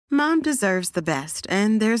Mom deserves the best,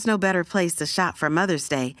 and there's no better place to shop for Mother's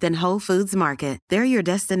Day than Whole Foods Market. They're your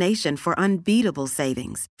destination for unbeatable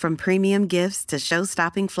savings, from premium gifts to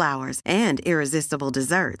show-stopping flowers and irresistible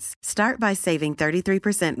desserts. Start by saving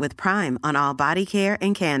 33% with Prime on all body care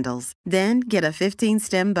and candles. Then get a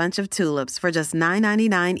 15-stem bunch of tulips for just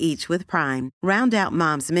 $9.99 each with Prime. Round out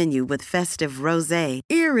Mom's menu with festive rosé,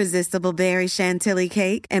 irresistible berry chantilly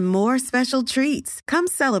cake, and more special treats. Come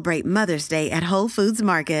celebrate Mother's Day at Whole Foods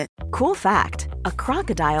Market. Cool fact, a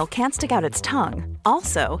crocodile can't stick out its tongue.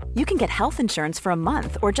 Also, you can get health insurance for a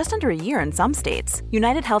month or just under a year in some states.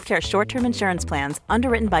 United Healthcare short-term insurance plans,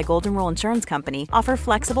 underwritten by Golden Rule Insurance Company, offer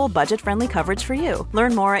flexible, budget-friendly coverage for you.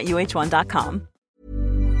 Learn more at uh1.com.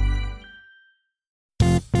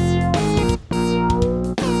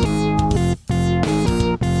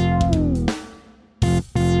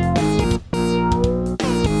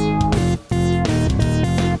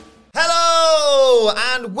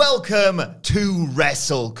 And welcome to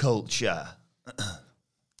Wrestle Culture.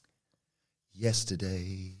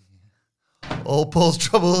 Yesterday, all Paul's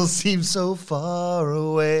troubles seemed so far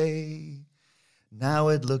away. Now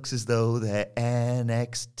it looks as though they're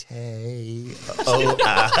NXT. Oh,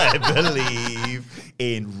 I believe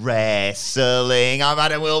in wrestling. I'm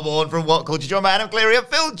Adam Wilborn from What Culture, joined by Adam Cleary and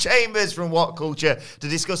Phil Chambers from What Culture to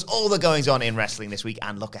discuss all the goings on in wrestling this week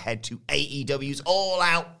and look ahead to AEW's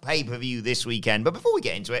all-out pay-per-view this weekend. But before we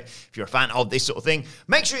get into it, if you're a fan of this sort of thing,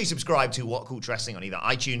 make sure you subscribe to What Culture Wrestling on either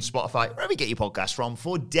iTunes, Spotify, wherever you get your podcasts from,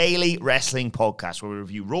 for daily wrestling podcasts where we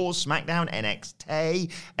review Raw, SmackDown,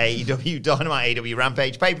 NXT, AEW, Dynamite, AEW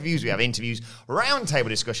Rampage, pay-per-views. We have interviews, roundtable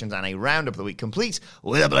discussions, and a roundup of the week, complete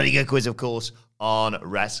with a bloody good quiz, of course, on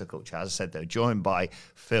Wrestle Culture. As I said, though, joined by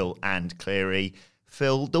Phil and Cleary.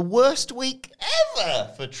 Phil, the worst week ever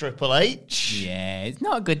for Triple H. Yeah, it's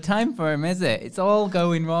not a good time for him, is it? It's all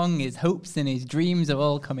going wrong. His hopes and his dreams are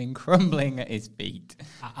all coming crumbling at his feet.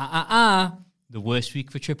 The worst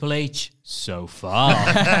week for Triple H so far.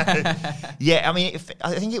 Yeah, I mean,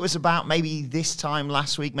 I think it was about maybe this time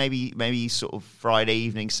last week, maybe sort of Friday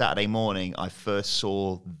evening, Saturday morning, I first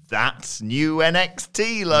saw that new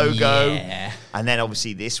NXT logo. Yeah. And then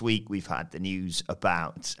obviously this week we've had the news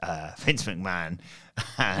about Vince McMahon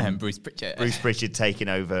and Bruce Pritchard. Bruce Pritchard taking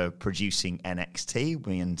over producing NXT.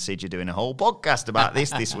 Me and Sid are doing a whole podcast about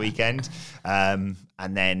this weekend. And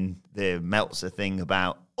then the Meltzer thing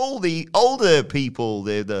about all the older people,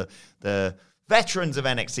 the veterans of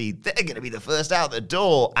NXT, they're going to be the first out the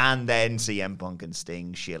door. And then CM Punk and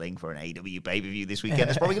Sting shilling for an AEW pay-per-view this weekend.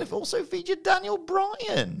 It's probably going to also feature Daniel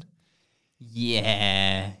Bryan.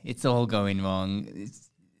 Yeah, it's all going wrong.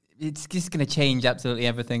 It's just going to change absolutely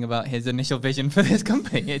everything about his initial vision for this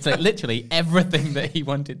company. It's like literally everything that he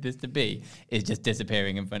wanted this to be is just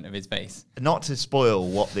disappearing in front of his face. Not to spoil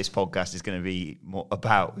what this podcast is going to be more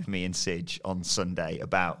about with me and Sidge on Sunday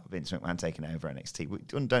about Vince McMahon taking over NXT. We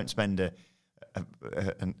don't spend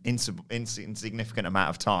an insignificant amount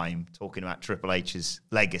of time talking about Triple H's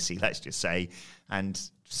legacy, let's just say, and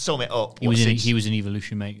sum it up. He was an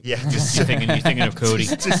Evolution, mate. Yeah, you're thinking of Cody.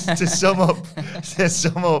 to sum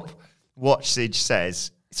up what Sidge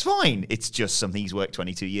says, it's fine. It's just something he's worked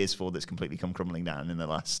 22 years for that's completely come crumbling down in the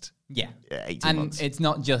last 18 months. And it's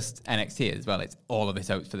not just NXT as well. It's all of his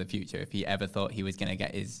hopes for the future. If he ever thought he was going to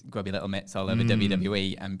get his grubby little mitts all over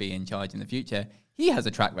WWE and be in charge in the future, he has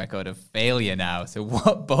a track record of failure now. So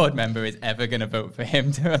what board member is ever going to vote for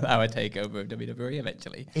him to allow a takeover of WWE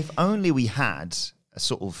eventually? If only we had a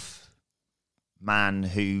sort of man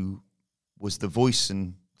who was the voice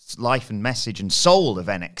and life and message and soul of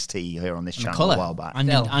NXT here on this channel a while back.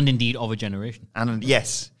 And indeed of a generation. And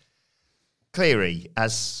yes, Cleary,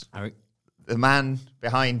 as the man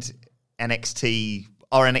behind NXT,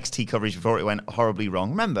 our NXT coverage before it went horribly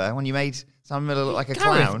wrong. Remember when you made Sam Miller look like a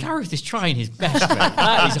clown? Gareth is trying his best, mate.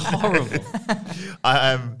 That is horrible.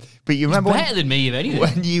 But you remember better than me, if anything.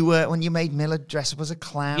 when you made Miller dress up as a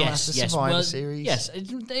clown after Survivor Series? Yes,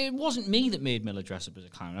 it wasn't me that made Miller dress up as a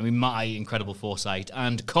clown. I mean, my incredible foresight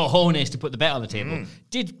and cojones to put the bet on the table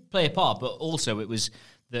did play a part, but also it was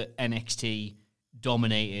that NXT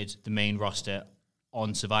dominated the main roster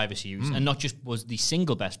on Survivor Series, and not just was the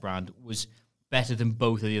single best brand, was better than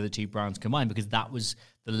both of the other two brands combined, because that was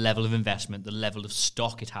the level of investment, the level of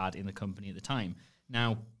stock it had in the company at the time.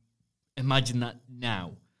 Now, imagine that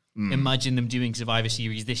now. Imagine them doing Survivor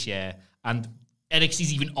Series this year, and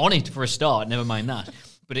NXT's even on it for a start, never mind that.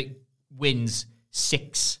 But it wins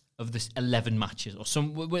 6 of the 11 matches, or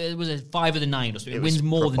some, was it 5 of the 9 or so? It wins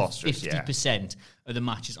more than 50% of the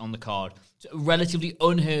matches on the card. So a relatively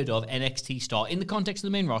unheard of NXT star. In the context of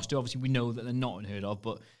the main roster, obviously we know that they're not unheard of,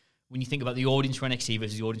 but when you think about the audience for NXT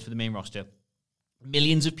versus the audience for the main roster,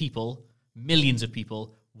 millions of people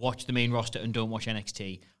watch the main roster and don't watch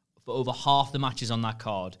NXT. For over half the matches on that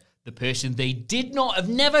card, the person they have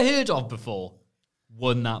never heard of before,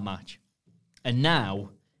 won that match. And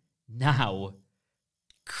now,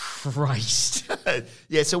 Christ.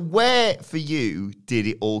 Yeah, so where for you did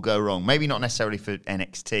it all go wrong? Maybe not necessarily for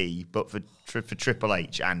NXT, but for Triple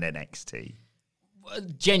H and NXT.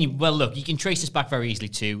 Well, look, you can trace this back very easily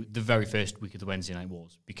to the very first week of the Wednesday Night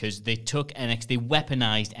Wars, because they took NXT, they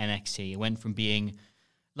weaponized NXT. It went from being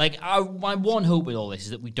like, my one hope with all this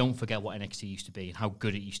is that we don't forget what NXT used to be and how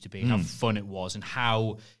good it used to be and how fun it was and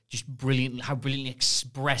how brilliantly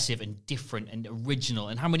expressive and different and original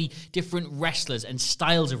and how many different wrestlers and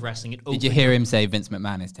styles of wrestling it opened. Did you hear him say Vince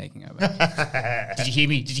McMahon is taking over? Did you hear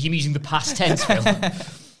me using the past tense, Phil?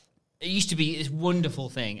 It used to be this wonderful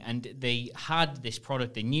thing, and they had this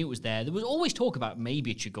product. They knew it was there. There was always talk about maybe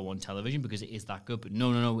it should go on television because it is that good, but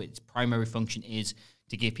no. Its primary function is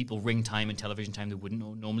to give people ring time and television time they wouldn't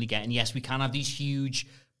normally get. And yes, we can have these huge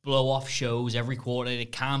blow-off shows every quarter.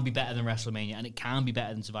 It can be better than WrestleMania, and it can be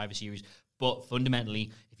better than Survivor Series. But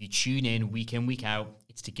fundamentally, if you tune in, week out,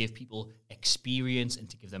 it's to give people experience and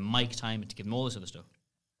to give them mic time and to give them all this other stuff.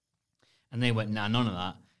 And they went, nah, none of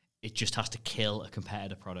that. It just has to kill a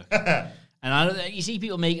competitor product. And you see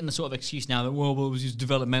people making the sort of excuse now that, well, it was just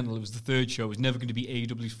developmental. It was the third show. It was never going to be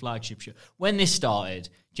AEW's flagship show. When this started,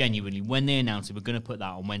 genuinely, when they announced it, we're going to put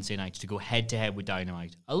that on Wednesday nights to go head-to-head with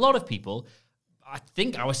Dynamite, a lot of people, I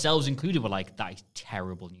think ourselves included, were like, that is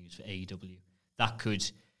terrible news for AEW. That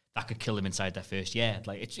could kill them inside their first year.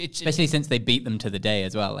 Like it's especially since they beat them to the day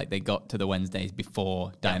as well. Like they got to the Wednesdays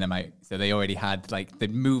before Dynamite, so they already had they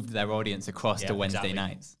moved their audience across to Wednesday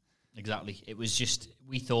nights. Exactly. It was just,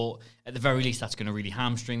 we thought, at the very least, that's going to really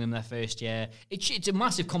hamstring them their first year. It's a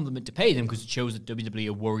massive compliment to pay them because it shows that WWE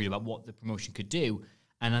are worried about what the promotion could do.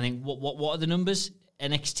 And I think, what are the numbers?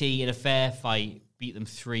 NXT, in a fair fight, beat them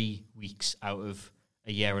 3 weeks out of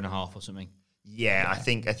a year and a half or something. Yeah, I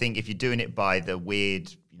think if you're doing it by the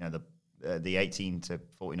weird, the 18 to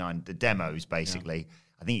 49, the demos, basically,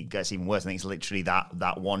 I think it gets even worse. I think it's literally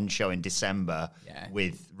that one show in December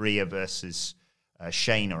with Rhea versus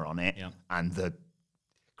Shayna on it, and the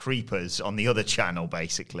Creepers on the other channel,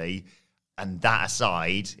 basically. And that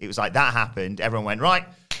aside, it was like that happened. Everyone went, right,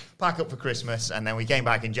 pack up for Christmas. And then we came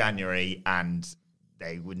back in January and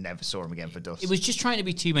they would never saw him again for dust. It was just trying to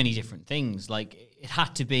be too many different things. Like it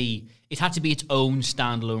had to be its own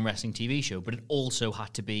standalone wrestling TV show, but it also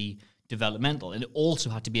had to be developmental, and it also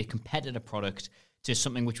had to be a competitor product to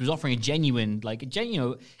something which was offering a genuine,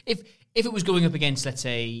 if it was going up against, let's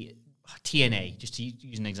say, TNA, just to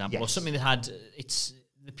use an example, or something that had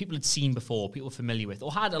the people had seen before, people were familiar with,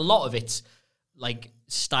 or had a lot of its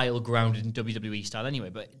style grounded in WWE style anyway.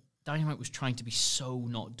 But Dynamite was trying to be so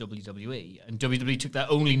not WWE, and WWE took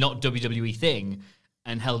that only not WWE thing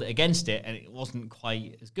and held it against it, and it wasn't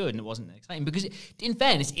quite as good and it wasn't exciting because, in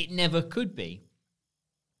fairness, it never could be.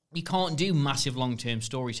 You can't do massive long-term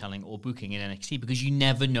storytelling or booking in NXT because you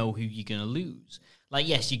never know who you're going to lose.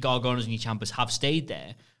 Yes, your Garganos and your Ciampas have stayed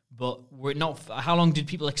there, but we're not. How long did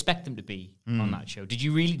people expect them to be on that show? Did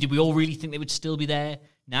we all really think they would still be there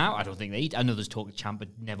now? I don't think they. I know there's talk that Ciampa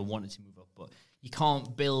never wanted to move up, but you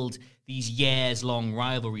can't build these years-long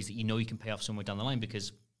rivalries that you know you can pay off somewhere down the line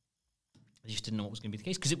because they just didn't know what was going to be the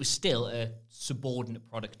case because it was still a subordinate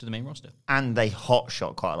product to the main roster. And they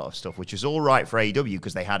hotshot quite a lot of stuff, which was all right for AEW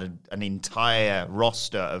because they had an entire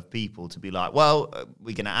roster of people to be like, well,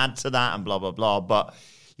 we're going to add to that and blah, blah, blah. But,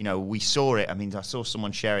 we saw it. I mean, I saw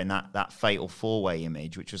someone sharing that fatal four-way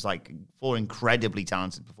image, which was 4 incredibly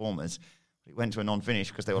talented performers. It went to a non-finish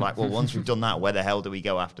because they were like, well, once we've done that, where the hell do we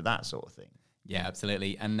go after that sort of thing? Yeah,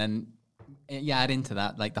 absolutely. And then add into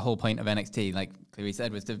that, the whole point of NXT, like Cleary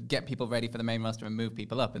said, was to get people ready for the main roster and move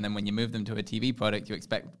people up. And then when you move them to a TV product, you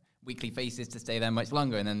expect weekly faces to stay there much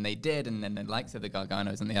longer. And then they did. And then the likes of the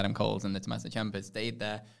Garganos and the Adam Coles and the Tommaso Ciampas stayed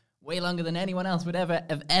there way longer than anyone else would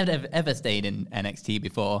ever stayed in NXT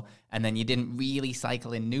before. And then you didn't really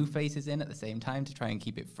cycle in new faces in at the same time to try and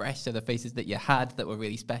keep it fresh. So the faces that you had that were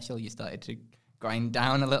really special, you started to grind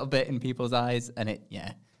down a little bit in people's eyes. And it,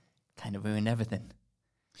 kind of ruined everything.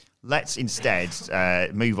 Let's instead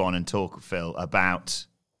move on and talk, Phil, about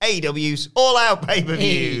AEW's All Out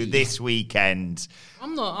pay-per-view this weekend.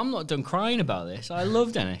 I'm not done crying about this. I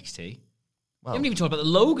loved NXT. Well, I haven't even talked about the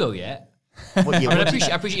logo yet. I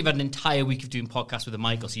appreciate you've had an entire week of doing podcasts with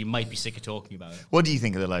Michael, so you might be sick of talking about it. What do you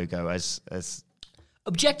think of the logo as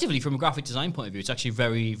objectively, from a graphic design point of view, it's actually a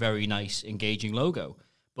very, very nice, engaging logo.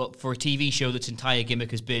 But for a TV show that's entire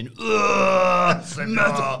gimmick has been,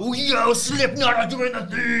 Slipknot are doing the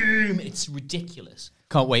theme. It's ridiculous.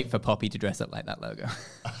 Can't wait for Poppy to dress up like that logo.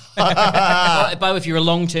 By the way, if you're a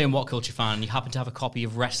long-term What Culture fan and you happen to have a copy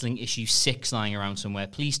of Wrestling Issue 6 lying around somewhere,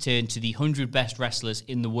 please turn to the 100 Best Wrestlers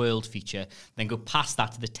in the World feature, then go past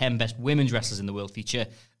that to the 10 Best Women's Wrestlers in the World feature.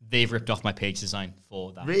 They've ripped off my page design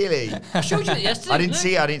for that. Really? I showed you it yesterday. I didn't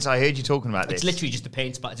see it. I heard you talking about this. It's literally just a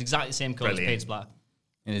paint splatter. It's exactly the same colour as paint splatter.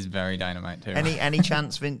 It is very dynamite too. Any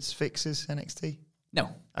chance Vince fixes NXT? No.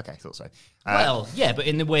 Okay, thought so. Well, yeah, but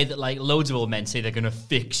in the way that like loads of old men say they're going to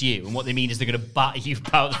fix you, and what they mean is they're going to batter you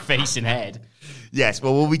about the face and head. Yes,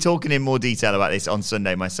 well, we'll be talking in more detail about this on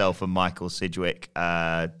Sunday, myself and Michael Sidgwick,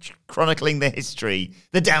 chronicling the history,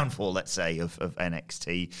 the downfall, let's say, of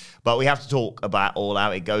NXT. But we have to talk about All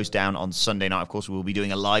Out. It goes down on Sunday night. Of course, we will be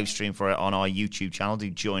doing a live stream for it on our YouTube channel. Do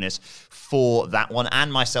join us for that one.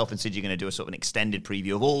 And myself and Sid are going to do a sort of an extended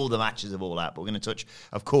preview of all the matches of All Out. But we're going to touch,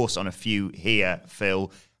 of course, on a few here,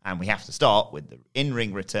 Phil. And we have to start with the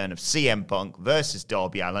in-ring return of CM Punk versus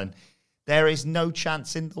Darby Allin. There is no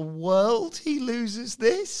chance in the world he loses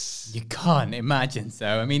this. You can't imagine so.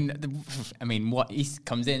 I mean, what he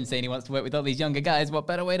comes in saying he wants to work with all these younger guys. What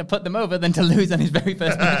better way to put them over than to lose on his very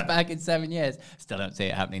first match back in 7 years? Still don't see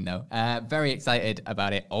it happening though. Very excited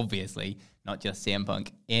about it. Obviously, not just CM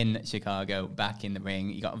Punk in Chicago, back in the ring.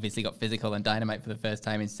 You obviously got physical and Dynamite for the first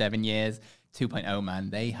time in 7 years. 2.0, man.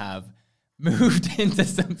 They have moved into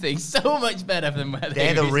something so much better than where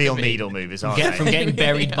they're the real needle movers, aren't they? From getting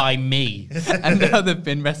buried by me. And now they've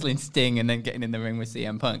been wrestling Sting and then getting in the ring with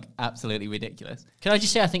CM Punk. Absolutely ridiculous. Can I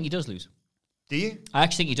just say I think he does lose? Do you? I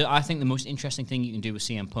actually think he does. I think the most interesting thing you can do with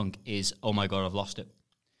CM Punk is, oh my God, I've lost it.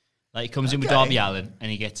 Like, he comes in with Darby Allin and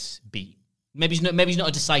he gets beat. Maybe he's not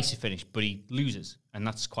a decisive finish, but he loses, and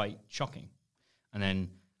that's quite shocking. And then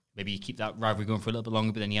maybe you keep that rivalry going for a little bit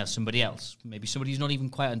longer, but then he has somebody else. Maybe somebody who's not even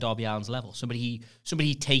quite on Darby Allin's level. Somebody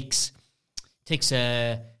he takes what's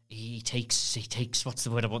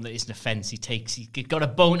the word I want that isn't offence. He got a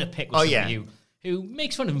bone to pick with somebody who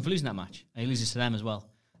makes fun of him for losing that match, and he loses to them as well.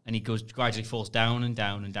 And he gradually falls down and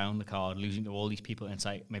down and down the card, losing to all these people, and it's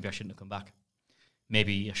like, maybe I shouldn't have come back.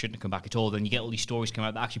 Maybe I shouldn't have come back at all. Then you get all these stories come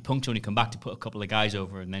out that actually Punk's only come back to put a couple of guys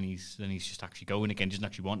over, and then he's just actually going again, doesn't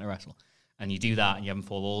actually want to wrestle. And you do that, and you have him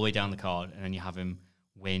fall all the way down the card, and then you have him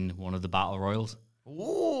win one of the battle royals.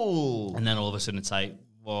 Ooh! And then all of a sudden, it's like,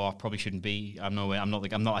 well, I probably shouldn't be. I'm not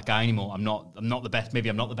that guy anymore. I'm not the best. Maybe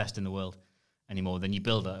I'm not the best in the world anymore. Then you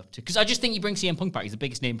build that up to, because I just think you bring CM Punk back. He's the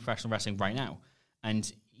biggest name in professional wrestling right now,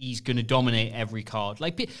 and he's going to dominate every card.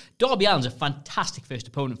 Like, Darby Allin's a fantastic first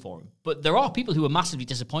opponent for him, but there are people who are massively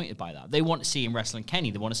disappointed by that. They want to see him wrestling Kenny.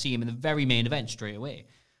 They want to see him in the very main event straight away.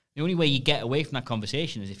 The only way you get away from that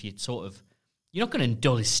conversation is if you sort of, you're not going to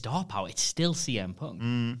dull his star power. It's still CM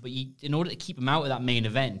Punk. But in order to keep him out of that main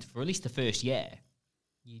event for at least the first year,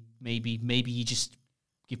 maybe you just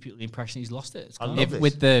give people the impression he's lost it.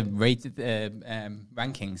 With the rated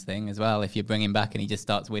rankings thing as well, if you bring him back and he just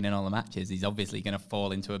starts winning all the matches, he's obviously going to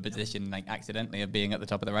fall into a position like accidentally of being at the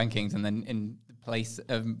top of the rankings, and then in place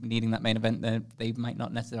of needing that main event, they might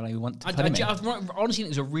not necessarily want to put him in. I honestly think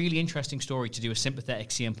it's a really interesting story to do a sympathetic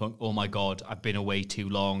CM Punk. Oh my God, I've been away too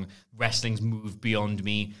long. Wrestling's moved beyond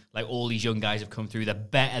me. Like, all these young guys have come through. They're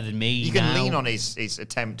better than me. You can lean on his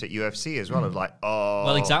attempt at UFC as well, of like, oh.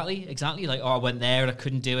 Well, exactly. Like, oh, I went there and I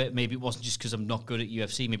couldn't do it. Maybe it wasn't just because I'm not good at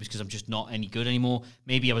UFC. Maybe it's because I'm just not any good anymore.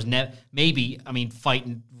 Maybe I was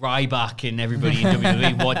fighting Ryback and everybody in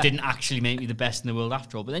WWE didn't actually make me the best in the world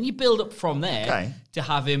after all. But then you build up from there to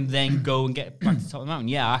have him then go and get back to the top of the mountain.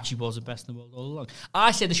 Yeah, I actually was the best in the world all along.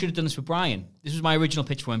 I said they should have done this for Bryan. This was my original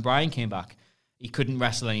pitch for when Bryan came back. He couldn't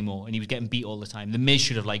wrestle anymore and he was getting beat all the time. The Miz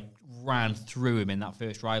should have ran through him in that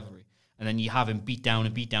first rivalry. And then you have him beat down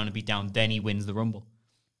and beat down and beat down. Then he wins the Rumble.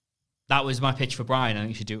 That was my pitch for Bryan. I think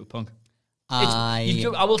you should do it with Punk.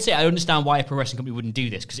 I will say I understand why a pro wrestling company wouldn't do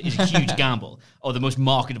this, because it is a huge gamble. Oh, the most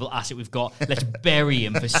marketable asset we've got. Let's bury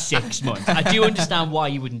him for 6 months. I do understand why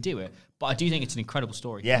you wouldn't do it, but I do think it's an incredible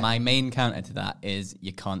story. Yeah. My main counter to that is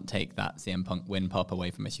you can't take that CM Punk win pop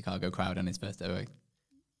away from a Chicago crowd on his first ever.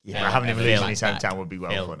 Yeah, having him lose in his hometown would be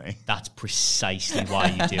funny. That's precisely why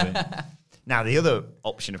you do it. Now, the other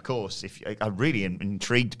option, of course, I'm really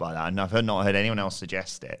intrigued by that, and I've not heard anyone else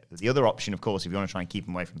suggest it. The other option, of course, if you want to try and keep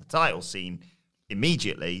him away from the title scene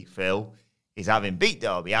immediately, Phil, is have him beat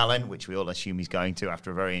Darby Allin, which we all assume he's going to after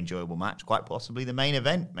a very enjoyable match, quite possibly the main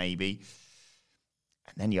event, maybe.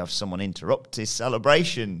 And then you have someone interrupt his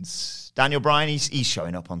celebrations. Daniel Bryan, he's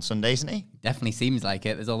showing up on Sunday, isn't he? Definitely seems like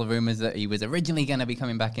it. There's all the rumours that he was originally going to be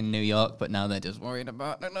coming back in New York, but now they're just worried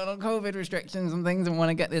about the little COVID restrictions and things and want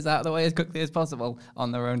to get this out of the way as quickly as possible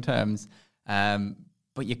on their own terms.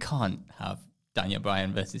 But you can't have Daniel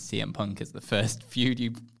Bryan versus CM Punk as the first feud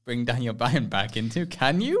you bring Daniel Bryan back into.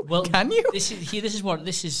 Can you? Well, can you? This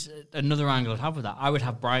is another angle I'd have with that. I would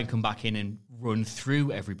have Bryan come back in and run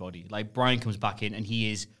through everybody. Like, Bryan comes back in and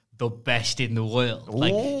he is the best in the world.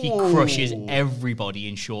 Like, he crushes everybody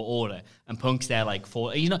in short order. And Punk's there like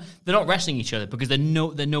they're not wrestling each other because they're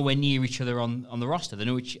nowhere near each other on the roster.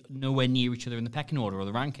 They're nowhere near each other in the pecking order or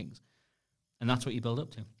the rankings. And that's what you build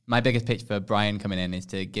up to. My biggest pitch for Bryan coming in is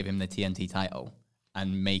to give him the TNT title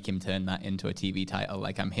and make him turn that into a TV title.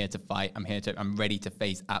 Like, I'm here to fight. I'm ready to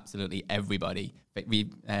face absolutely everybody. But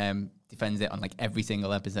we defends it on like every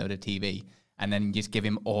single episode of TV. And then just give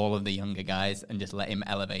him all of the younger guys and just let him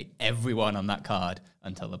elevate everyone on that card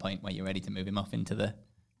until the point where you're ready to move him off into the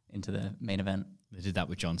main event. They did that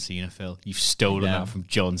with John Cena, Phil. You've stolen that from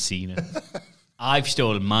John Cena. I've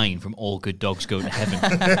stolen mine from All Good Dogs Go to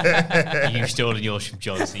Heaven. You've stolen yours from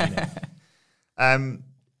John Cena.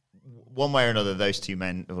 One way or another, those two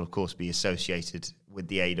men will, of course, be associated with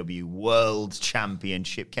the AEW World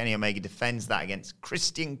Championship. Kenny Omega defends that against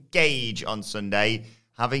Christian Cage on Sunday,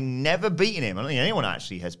 having never beaten him. I don't think anyone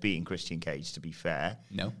actually has beaten Christian Cage, to be fair.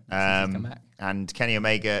 No. Come back. And Kenny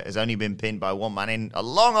Omega has only been pinned by one man in a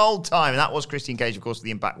long old time, and that was Christian Cage, of course, for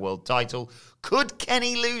the Impact World title. Could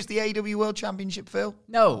Kenny lose the AEW World Championship, Phil?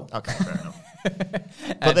 No. Okay, fair enough.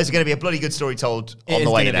 But there's going to be a bloody good story told on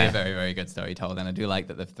the way there. It is going to be a very, very good story told, and I do like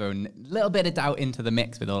that they've thrown a little bit of doubt into the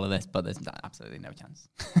mix with all of this, but there's absolutely no chance.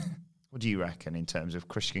 What do you reckon in terms of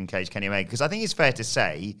Christian Cage, Kenny Omega? Because I think it's fair to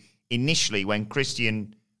say, initially, when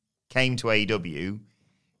Christian came to AEW,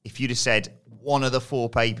 if you'd have said one of the 4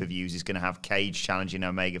 pay-per-views is going to have Cage challenging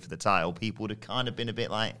Omega for the title, people would have kind of been a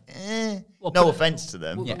bit like, well, no offense to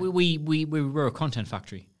them. We were a content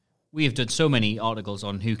factory. We have done so many articles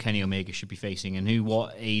on who Kenny Omega should be facing and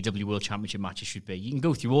what AEW World Championship matches should be. You can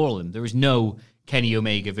go through all of them. There is no Kenny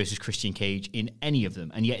Omega versus Christian Cage in any of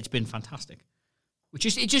them, and yet it's been fantastic. It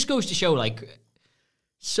just goes to show, like,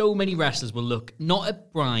 so many wrestlers will look not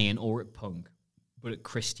at Bryan or at Punk, but at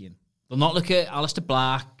Christian. They'll not look at Aleister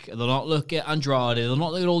Black. They'll not look at Andrade. They'll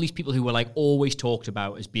not look at all these people who were like always talked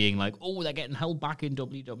about as being like, oh, they're getting held back in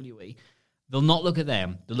WWE. They'll not look at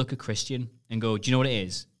them. They'll look at Christian and go, do you know what it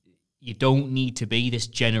is? You don't need to be this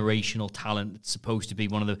generational talent that's supposed to be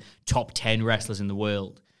one of the top 10 wrestlers in the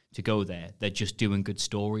world to go there. They're just doing good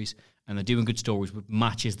stories. And they're doing good stories with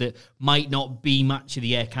matches that might not be match of the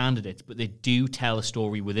year candidates, but they do tell a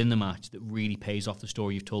story within the match that really pays off the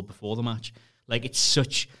story you've told before the match. Like, it's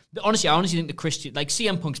such... Honestly, I honestly think the Christian... Like,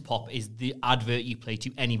 CM Punk's pop is the advert you play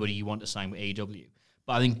to anybody you want to sign with AEW.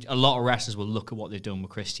 But I think a lot of wrestlers will look at what they've done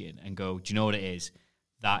with Christian and go, do you know what it is?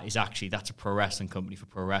 That's a pro wrestling company for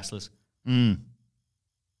pro wrestlers.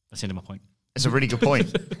 That's the end of my point. It's a really good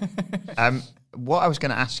point. What I was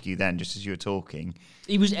going to ask you then, just as you were talking...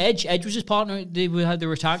 He was Edge. Edge was his partner. They had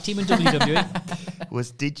their tag team in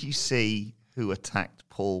WWE. Did you see who attacked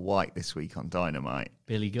Paul White this week on Dynamite?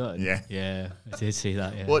 Billy Gunn? Yeah, I did see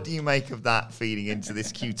that, yeah. What do you make of that feeding into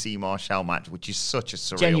this QT Marshall match, which is such a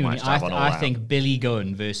surreal Genuinely, match to have on All Out? I think Billy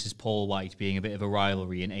Gunn versus Paul White being a bit of a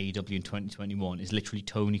rivalry in AEW in 2021 is literally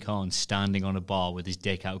Tony Khan standing on a bar with his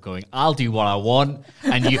dick out going, I'll do what I want,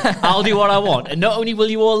 and I'll do what I want. And not only will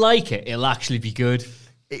you all like it, it'll actually be good.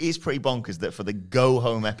 It is pretty bonkers that for the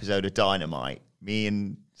go-home episode of Dynamite, me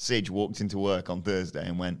and Sidge walked into work on Thursday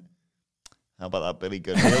and went, how about that Billy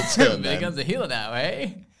Gunn heel turn? Billy Gunn's a heel now,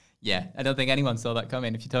 eh? Yeah, I don't think anyone saw that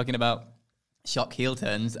coming. If you're talking about shock heel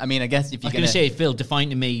turns, I mean, I guess if you're going to say, Phil,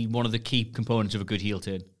 define to me one of the key components of a good heel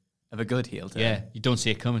turn. Of a good heel turn? Yeah, you don't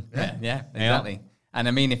see it coming. Yeah, exactly. Yeah. And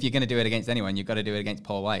I mean, if you're going to do it against anyone, you've got to do it against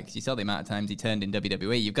Paul White, because you saw the amount of times he turned in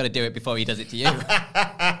WWE. You've got to do it before he does it to you.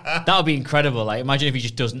 That would be incredible. Like, imagine if he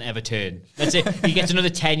just doesn't ever turn. Let's say he gets another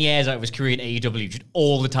 10 years out of his career in AEW just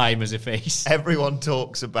all the time as a face. Everyone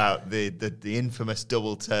talks about the infamous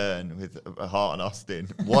double turn with Hart and Austin.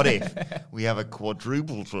 What if we have a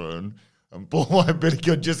quadruple turn and Paul White and Billy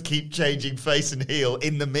Gunn just keep changing face and heel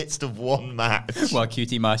in the midst of one match? While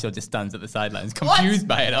QT Marshall just stands at the sidelines, confused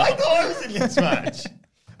by it all. I thought I was in this match.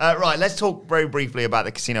 Right, let's talk very briefly about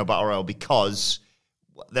the Casino Battle Royal, because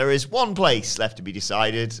there is one place left to be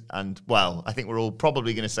decided, and, well, I think we're all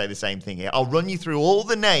probably going to say the same thing here. I'll run you through all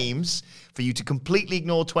the names for you to completely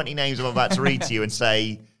ignore 20 names I'm about to read to you and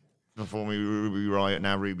say, before me, Ruby Riott,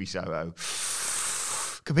 now Ruby Soho.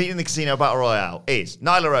 Competing in the Casino Battle Royale is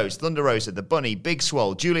Nyla Rose, Thunder Rosa, The Bunny, Big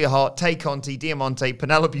Swole, Julia Hart, Tay Conti, Diamante,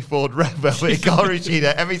 Penelope Ford, Red Velvet, Hikaru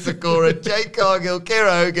Shida, Emi Sakura, Jade Cargill,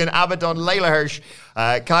 Kira Hogan, Abaddon, Layla Hirsch,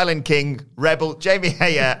 Kylan King, Rebel, Jamie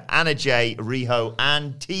Hayer, Anna Jay, Riho,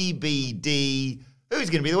 and TBD.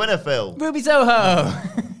 Who's going to be the winner, Phil? Ruby Soho.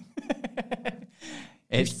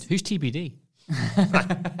 Who's TBD?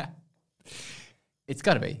 It's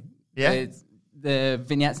got to be. Yeah. The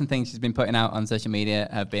vignettes and things she's been putting out on social media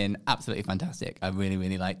have been absolutely fantastic. I really,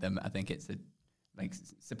 really like them. I think it's a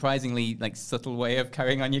surprisingly subtle way of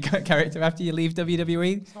carrying on your character after you leave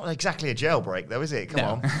WWE. It's not exactly a jailbreak, though, is it?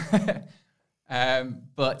 Come on.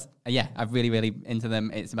 But yeah, I'm really, really into them.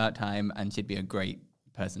 It's about time, and she'd be a great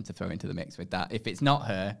person to throw into the mix with that. If it's not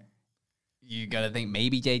her, you got to think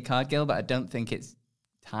maybe Jade Cargill, but I don't think it's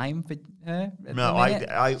time for her. She's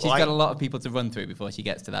got a lot of people to run through before she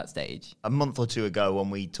gets to that stage. A month or two ago,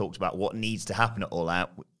 when we talked about what needs to happen at All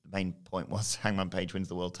Out, the main point was Hangman Page wins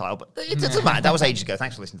the world title, but it doesn't matter. That was ages ago.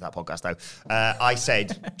 Thanks for listening to that podcast, though. I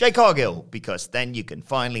said Jade Cargill, because then you can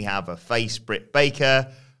finally have a face Britt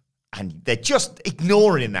Baker, and they're just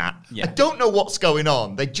ignoring that. Yeah. I don't know what's going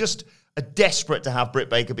on. They just are desperate to have Britt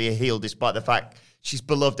Baker be a heel, despite the fact she's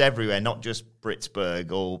beloved everywhere, not just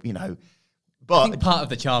Britsburg or, But I think part of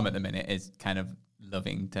the charm at the minute is kind of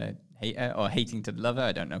loving to hate her or hating to love her.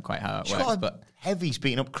 I don't know quite how it works, but Heavy's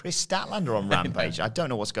beating up Chris Statlander on Rampage. I don't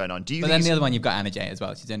know what's going on. But then the other one, you've got Anna Jay as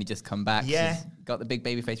well. She's only just come back. Yeah. She's got the big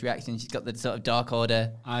babyface reaction. She's got the sort of Dark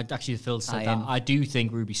Order. Actually, Phil said that. I do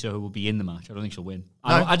think Ruby Soho will be in the match. I don't think she'll win.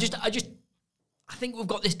 No. I think we've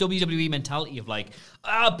got this WWE mentality of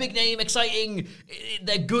big name, exciting,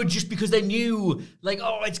 they're good just because they're new.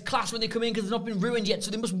 It's class when they come in because they've not been ruined yet,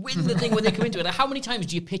 so they must win the thing when they come into it. How many times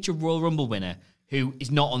do you pitch a Royal Rumble winner who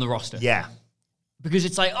is not on the roster? Yeah. Because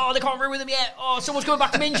it's they can't ruin them yet. Oh, someone's coming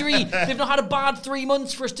back from injury. They've not had a bad 3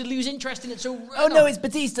 months for us to lose interest in it. So no, it's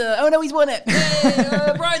Batista. Oh no, he's won it.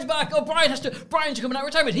 Hey, Brian's back. Oh, Brian's coming out of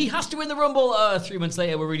retirement. He has to win the Rumble. 3 months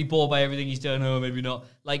later, we're really bored by everything he's done. Oh, maybe not.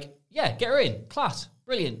 Get her in. Class.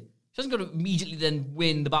 Brilliant. She doesn't got to immediately then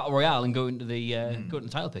win the Battle Royale and go into the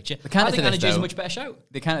title picture. I think Anna Jay's a much better shout.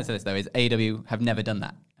 The counter to this, though, is AEW have never done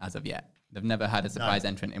that as of yet. They've never had a surprise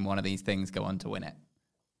entrant in one of these things go on to win it.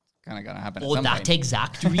 Kind of going to happen. For that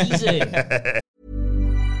exact reason.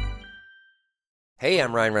 Hey,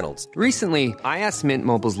 I'm Ryan Reynolds. Recently, I asked Mint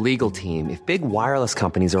Mobile's legal team if big wireless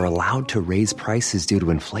companies are allowed to raise prices due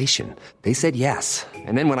to inflation. They said yes.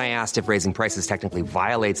 And then when I asked if raising prices technically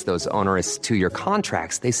violates those onerous 2-year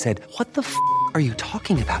contracts, they said, "What the f*** are you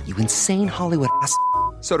talking about, you insane Hollywood ass?"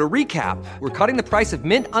 So to recap, we're cutting the price of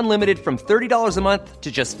Mint Unlimited from $30 a month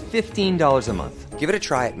to just $15 a month. Give it a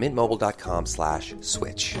try at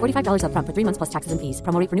mintmobile.com/switch. $45 up front for 3 months plus taxes and fees.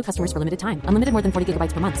 Promo rate for new customers for limited time. Unlimited more than 40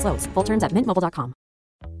 gigabytes per month. Slows full terms at mintmobile.com.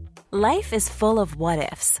 Life is full of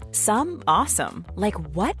what-ifs. Some awesome, like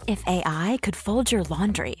what if AI could fold your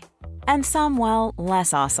laundry? And some, well,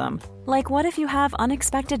 less awesome, like what if you have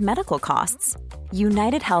unexpected medical costs?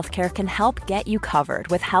 United Healthcare can help get you covered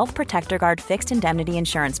with Health Protector Guard fixed indemnity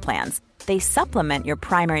insurance plans. They supplement your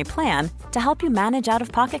primary plan to help you manage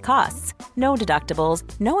out-of-pocket costs. No deductibles,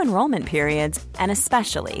 no enrollment periods, and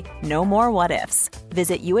especially no more what-ifs.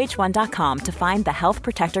 Visit uh1.com to find the Health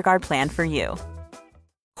Protector Guard plan for you.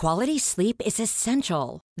 Quality sleep is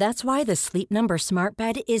essential. That's why the Sleep Number Smart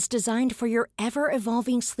Bed is designed for your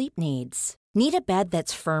ever-evolving sleep needs. Need a bed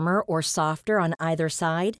that's firmer or softer on either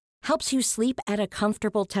side? Helps you sleep at a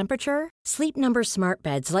comfortable temperature? Sleep Number Smart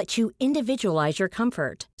Beds let you individualize your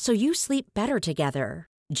comfort, so you sleep better together.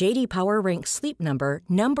 J.D. Power ranks Sleep Number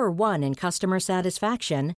number 1 in customer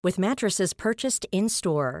satisfaction with mattresses purchased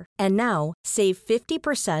in-store. And now, save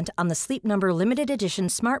 50% on the Sleep Number Limited Edition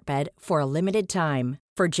Smart Bed for a limited time.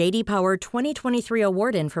 For J.D. Power 2023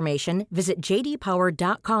 award information, visit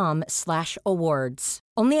jdpower.com/awards.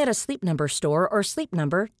 Only at a Sleep Number store or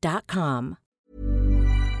sleepnumber.com.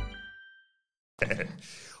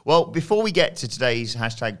 Well, before we get to today's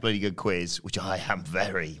 #BloodyGood quiz, which I am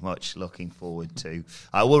very much looking forward to,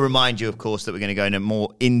 I will remind you, of course, that we're going to go in a more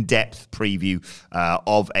in-depth preview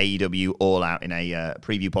of AEW All Out in a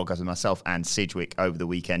preview podcast with myself and Sidgwick over the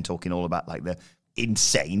weekend, talking all about the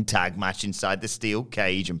insane tag match inside the steel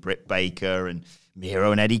cage and Britt Baker and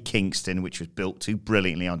Miro and Eddie Kingston, which was built too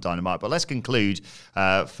brilliantly on Dynamite. But let's conclude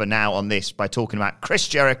for now on this by talking about Chris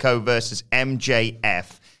Jericho versus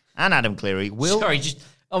MJF and Adam Cleary.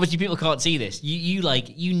 Obviously, people can't see this.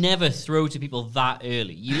 You never throw to people that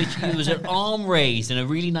early. You literally, there was an arm raised and a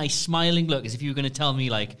really nice smiling look, as if you were going to tell me,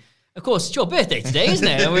 of course, it's your birthday today, isn't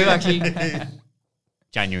it? And we've actually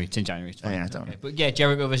January. It's in January. It's fine. Yeah, I don't know. But yeah,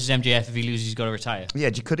 Jericho versus MJF. If he loses, he's got to retire. Yeah,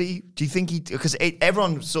 do you think he? Because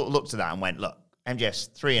everyone sort of looked at that and went, "Look, MJF's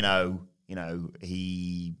 3-0. You know,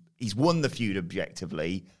 he's won the feud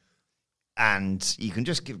objectively." And you can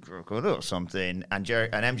just give a little something, and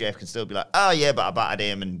MJF can still be like, "Oh yeah, but I battered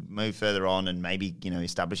him," and move further on, and maybe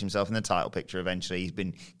establish himself in the title picture eventually. He's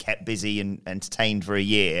been kept busy and entertained for a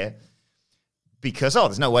year because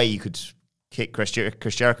there's no way you could kick Chris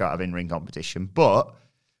Jericho out of in-ring competition. But,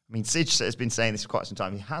 I mean, Sid has been saying this for quite some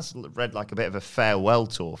time. He has read like a bit of a farewell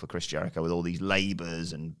tour for Chris Jericho with all these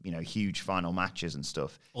labours and, huge final matches and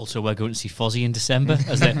stuff. Also, we're going to see Fozzy in December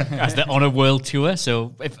as they're on a world tour.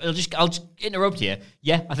 So I'll just interrupt here.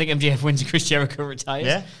 Yeah, I think MJF wins and Chris Jericho retires.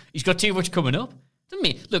 Yeah. He's got too much coming up. Doesn't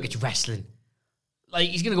mean, look, it's wrestling. Like,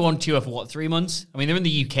 he's going to go on tour for 3 months? I mean, they're in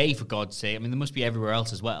the UK, for God's sake. I mean, they must be everywhere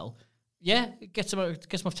else as well. Yeah, it gets him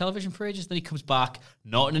off television for ages. Then he comes back,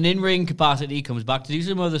 not in an in-ring capacity. He comes back to do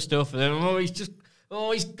some other stuff. And then,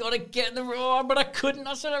 he's got to get in the Raw, but I couldn't.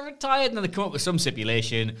 I said I retired. And then they come up with some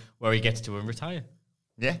stipulation where he gets to retire.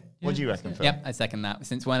 Yeah? What do you reckon, Phil? Yep, I second that.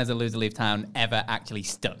 Since when has a loser leave town ever actually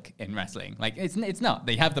stuck in wrestling? Like, it's not.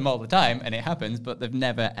 They have them all the time, and it happens, but they've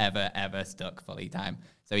never, ever, ever stuck fully time.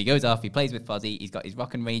 So he goes off, he plays with Fozzy, he's got his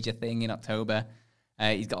Rock and Rager thing in October.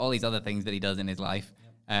 He's got all these other things that he does in his life.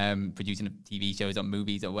 Producing TV shows or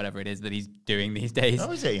movies or whatever it is that he's doing these days.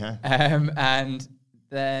 Oh, is he, huh? And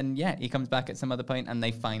then, he comes back at some other point and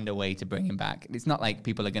they find a way to bring him back. It's not like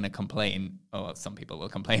people are going to complain. Oh, well, some people will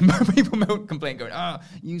complain, but people won't complain going,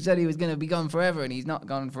 you said he was going to be gone forever and he's not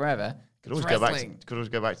gone forever. Could always go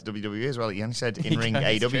back to WWE as well. You only said in-ring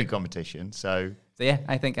AEW competition, So yeah,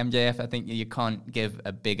 I think MJF, I think you can't give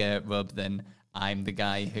a bigger rub than I'm the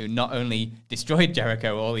guy who not only destroyed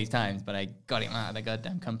Jericho all these times, but I got him out of the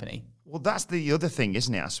goddamn company. Well, that's the other thing,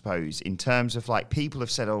 isn't it, I suppose, in terms of, like, people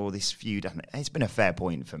have said, this feud, and it's been a fair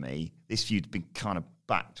point for me, this feud's been kind of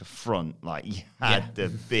back to front. Like, you had the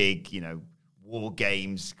big, War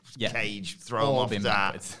Games cage, throw them off that,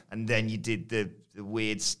 backwards. And then you did the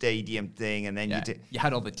weird stadium thing, and then you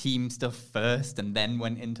had all the team stuff first, and then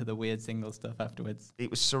went into the weird single stuff afterwards. It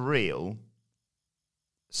was surreal.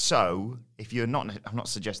 So, I'm not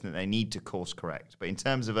suggesting that they need to course correct, but in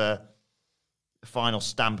terms of a final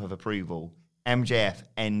stamp of approval, MJF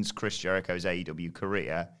ends Chris Jericho's AEW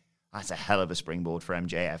career. That's a hell of a springboard for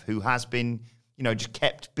MJF, who has been, just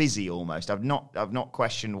kept busy almost. I've not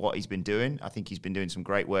questioned what he's been doing. I think he's been doing some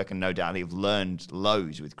great work, and no doubt he've learned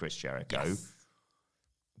loads with Chris Jericho. Yes.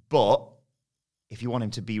 But if you want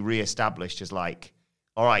him to be re-established as like,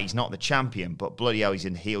 all right, he's not the champion, but bloody hell, he's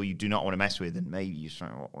in heel you do not want to mess with, and maybe you say,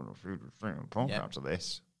 after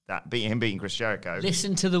this. That beating Chris Jericho.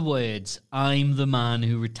 Listen to the words, I'm the man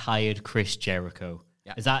who retired Chris Jericho.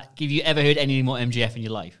 Yeah. Have you ever heard any more MJF in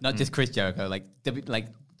your life? Not just Chris Jericho, like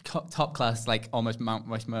top class, like almost Mount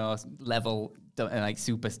Rushmore level, like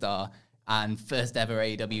superstar, and first ever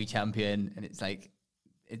AEW champion, and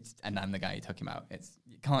and I'm the guy who took him out.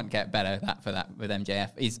 You can't get better for that with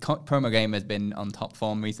MJF. His promo game has been on top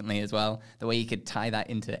form recently as well. The way he could tie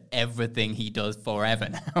that into everything he does forever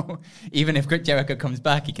now. Even if Chris Jericho comes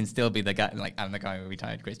back, he can still be the guy, like, I'm the guy who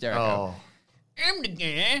retired Chris Jericho. Oh. I'm the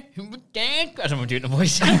guy who retired... I don't want to do it in a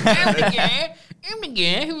voice. I'm the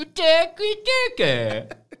guy who retired Chris Jericho.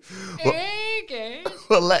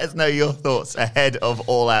 Well, let us know your thoughts ahead of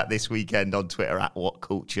All Out this weekend on Twitter at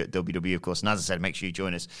WhatCultureWW, of course. And as I said, make sure you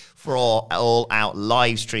join us for our All Out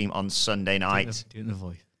live stream on Sunday night. Do it in the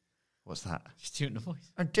voice. What's that? Just do it in the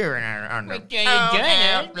voice. I'm doing it on the All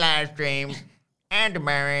Out live stream. And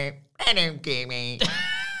Mary, and I'm Jamie.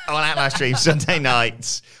 All Out live stream Sunday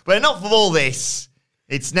nights. But enough of all this.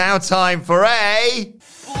 It's now time for a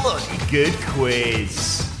bloody good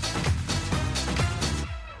quiz.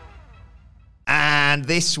 And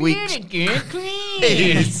this week's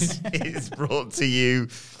quiz is brought to you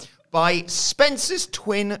by Spencer's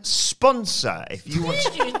twin sponsor. If you want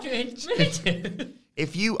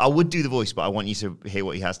I would do the voice, but I want you to hear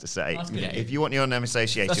what he has to say. If you want your name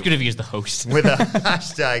associated, that's good of you as the host. With a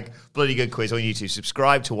hashtag bloody good quiz on YouTube,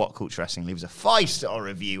 subscribe to What Culture Wrestling, leave us a 5-star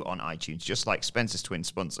review on iTunes, just like Spencer's twin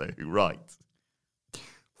sponsor, who writes.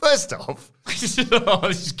 First off, this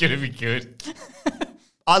is going to be good.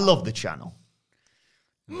 I love the channel.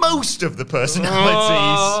 Most of the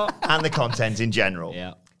personalities and the content in general.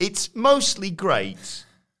 Yeah. It's mostly great.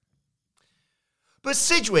 But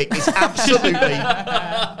Sidgwick is absolutely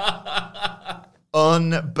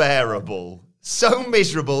unbearable. So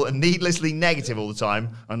miserable and needlessly negative all the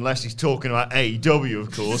time, unless he's talking about AEW,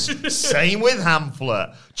 of course. Same with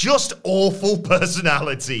Hamflet. Just awful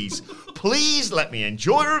personalities. Please let me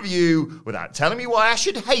enjoy a review without telling me why I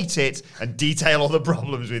should hate it and detail all the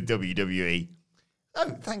problems with WWE. Oh,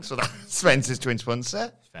 thanks for that, Spencer's twin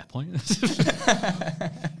sponsor. Fair point.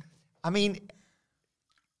 I mean,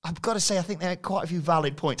 I've got to say, I think there are quite a few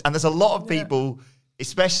valid points. And there's a lot of people,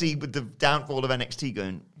 especially with the downfall of NXT,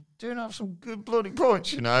 going, do have some good bloody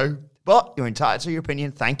points, you know. But you're entitled to your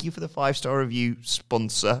opinion. Thank you for the 5-star review,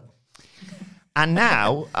 sponsor. And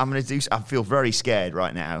now, I feel very scared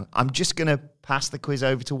right now. I'm just going to pass the quiz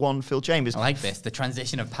over to one Phil Chambers. I like this, the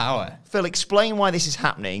transition of power. Phil, explain why this is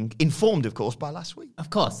happening, informed, of course, by last week. Of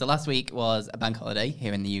course. So last week was a bank holiday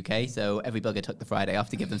here in the UK, so every bugger took the Friday off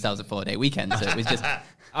to give themselves a 4-day weekend. So it was just...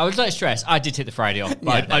 I would like to stress, I did take the Friday off,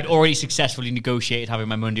 but I'd already successfully negotiated having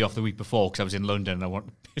my Monday off the week before because I was in London and I wanted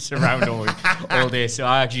to piss around all day. So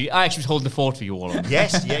I actually was holding the fort for you all.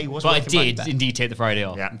 Yes, yeah, he was. But I did indeed take the Friday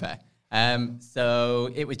off. Yeah. Fair. So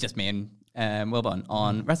it was just me and Wilborn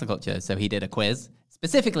on wrestling culture. So he did a quiz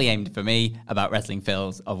specifically aimed for me about wrestling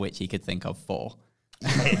fills, of which he could think of 4.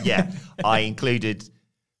 Yeah, I included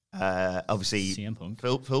obviously CM Punk.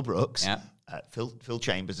 Phil Brooks, Yeah. Phil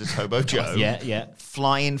Chambers as Hobo Joe, Yeah.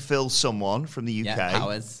 Flying Phil someone from the UK, Yeah,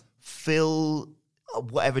 Powers. Phil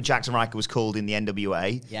whatever Jackson Riker was called in the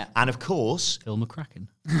NWA, Yeah. and of course Phil McCracken.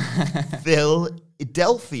 Phil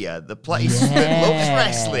Adelphia, the place that loves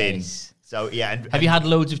wrestling. So yeah, Have you had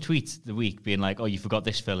loads of tweets the week being like, "Oh, you forgot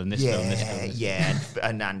this Phil and this Phil and this Phil"? Yeah,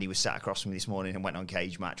 and Andy was sat across from me this morning and went on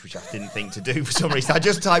Cage Match, which I didn't think to do for some reason. I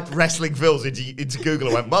just typed wrestling Phils into Google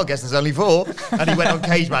and went, well, I guess there's only 4. And he went on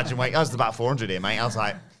Cage Match and went, there's about 400 here, mate. I was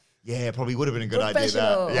like, yeah, probably would have been a good idea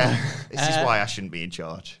that. Yeah, this is why I shouldn't be in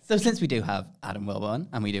charge. So since we do have Adam Wilborn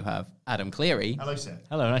and we do have Adam Cleary, Hello, sir.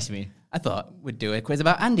 Hello, nice to meet you. I thought we'd do a quiz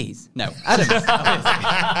about Andy's. No, Adam's.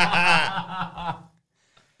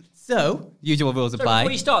 So, usual rules Sorry, apply.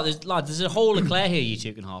 before you start, there's a whole Eclair here you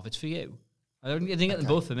two can have. It's for you. I didn't get them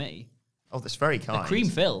both for me. Oh, that's very kind. They're cream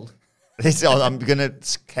filled. I'm going to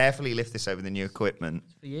carefully lift this over the new equipment.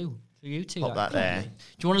 For you. For you two. Pop that there. Do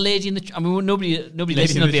you want a lady in the... I mean, nobody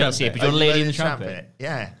listening will be able to see it, but do you want a lady in the trumpet?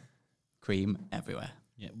 Yeah. Cream everywhere.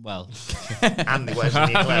 Yeah, well. And the wears the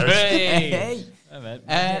Eclairs.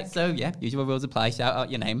 Hey! So, yeah, usual rules apply. Shout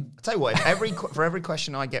out your name. I'll tell you what, for every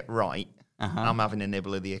question I get right, I'm having a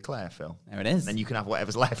nibble of the Eclair, Phil. There it is. Then you can have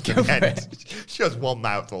whatever's left. Just one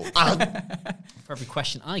mouthful. For every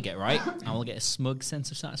question I get right, I will get a smug sense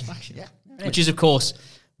of satisfaction. Yeah. Which is, of course,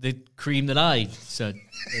 the cream that I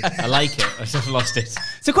like it. I just lost it.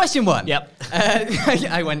 So, question 1. Yep.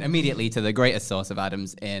 I went immediately to the greatest source of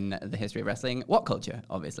Adams in the history of wrestling, What Culture,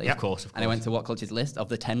 obviously. Of course. And I went to What Culture's list of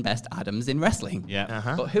the 10 best Adams in wrestling.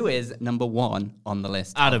 Yeah. But who is number 1 on the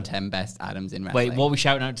list Adam. of 10 best Adams in wrestling? Wait, what are we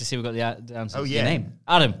shouting out to see we got the answer? Oh, yeah. Your name.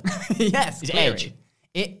 Adam. Yes. Is it Cleary. Edge?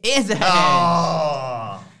 It is Edge.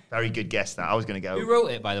 Oh, very good guess that. I was going to go. Who wrote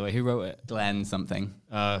it, by the way? Who wrote it? Glenn something.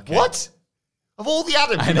 Okay. What? Of all the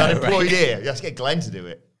Adams you've had employed here, let's get Glenn to do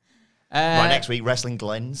it. Right, next week, Wrestling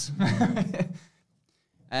Glens.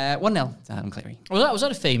 1-0 to Adam Cleary. Was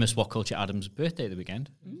that a famous What Culture Adams birthday the weekend?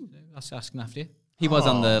 That's asking after you. He was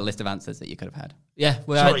on the list of answers that you could have had. Yeah.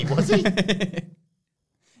 Well, Sorry, was he?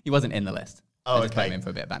 He wasn't in the list. Oh, I just put okay. him in for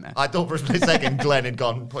a bit of banter. I thought for a split second Glenn had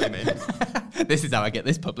gone, put him in. This is how I get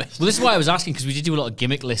this published. Well, this is why I was asking, because we did do a lot of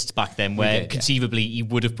gimmick lists back then where did, yeah. conceivably he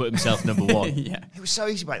would have put himself number 1. Yeah. It was so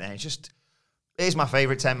easy back then. It's just, here's my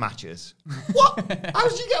favourite 10 matches. What? How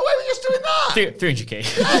did you get away with just doing that?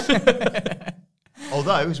 300k.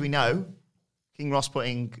 Although, as we know, King Ross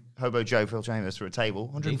putting Hobo Joe, Phil Chambers, through a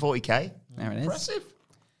table, 140k. There it is. Impressive.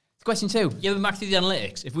 Question 2. Yeah, but back to the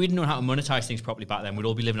analytics. If we'd known how to monetize things properly back then, we'd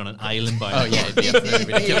all be living on an island by now. Oh, yeah, it'd be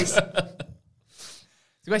absolutely ridiculous.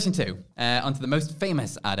 So question 2. Onto the most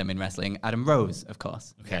famous Adam in wrestling, Adam Rose, of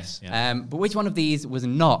course. Okay. Yeah. But which one of these was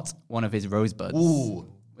not one of his rosebuds? Ooh.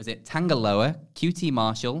 Was it Tangaloa, QT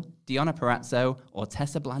Marshall, Deonna Purrazzo, or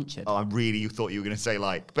Tessa Blanchard? Oh, I really thought you were going to say,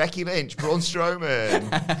 like, Becky Lynch, Braun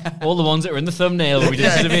Strowman. All the ones that were in the thumbnail when we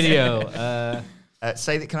did the video.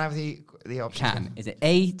 Say that, can I have the options? Is it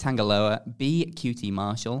A, Tangaloa, B, QT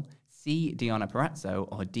Marshall, C, Deonna Purrazzo,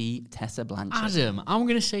 or D, Tessa Blanchard? Adam, I'm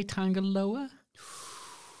going to say Tangaloa.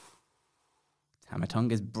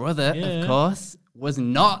 Tamatonga's brother, of course, was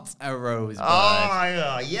not a rosebud.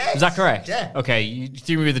 Oh, yes. Is that correct? Yeah. Okay, you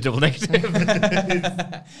threw me with a double negative.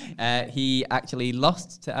 He actually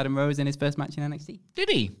lost to Adam Rose in his first match in NXT. Did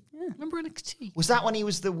he? Yeah. Remember NXT? Was that when he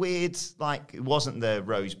was the weird, like, it wasn't the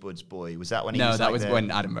Rosebuds boy? Was that when he No, was that like was the,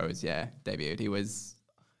 when Adam Rose, debuted. He was...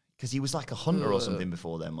 Because he was like a hunter or something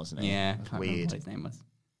before then, wasn't he? Yeah, That's I can't remember weird. what his name was.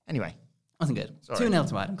 Anyway. Wasn't good. Sorry. 2-0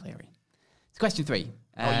 to Adam Cleary. It's question 3.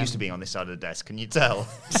 Used to being on this side of the desk, can you tell?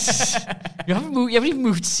 You haven't even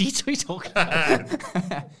moved seats. What are you talking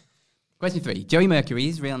about? Question 3. Joey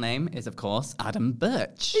Mercury's real name is, of course, Adam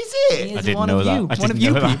Birch. Is He it? is I didn't one know of that. you. I One of didn't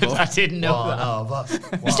you know that. people. I didn't know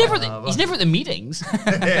that. He's never at the meetings.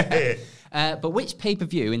 But which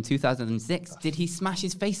pay-per-view in 2006 did he smash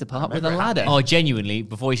his face apart with a ladder? Oh, genuinely,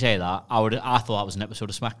 before you say that, I thought that was an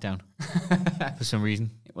episode of SmackDown. For some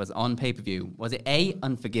reason. It was on pay-per-view. Was it A,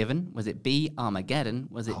 Unforgiven? Was it B, Armageddon?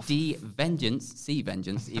 Was it D, Vengeance? C,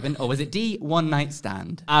 Vengeance even? Or was it D, One Night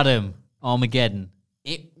Stand? Adam, Armageddon.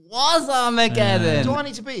 It was Armageddon. Do I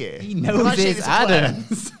need to be here? He Can I knows say his this to Claire?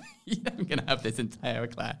 Adams. I'm going to have this entire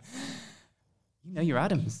class. You know your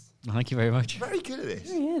Adams. Thank you very much. Very good at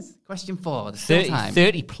this. Here he is. Question 4. There's still time.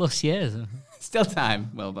 30 plus years. Still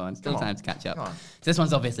time, Wilborn. Still time to catch up. Come on. So this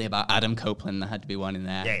one's obviously about Adam Copeland. There had to be one in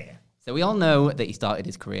there. Yeah. So we all know that he started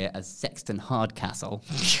his career as Sexton Hardcastle.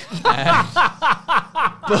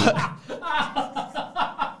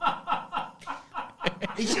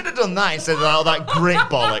 He should have done that instead of all that grit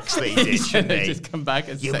bollocks that he did, shouldn't he? Just come back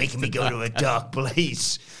as You're making me Sexton go to a dark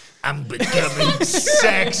place. I'm becoming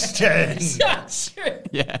Sexton.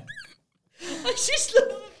 Yeah. I just love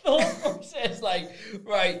the thought process. Like,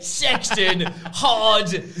 right, Sexton,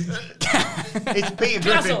 hard. It's Peter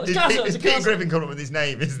Castle, Griffin. Castle, It's it's Peter Castle. Griffin coming up with his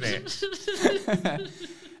name, isn't it?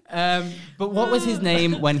 But what was his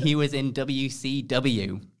name when he was in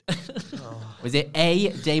WCW? Was it A,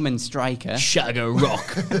 Damon Stryker? Shagger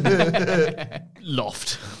Rock.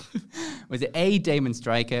 Loft. Was it A, Damon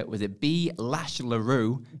Stryker? Was it B, Lash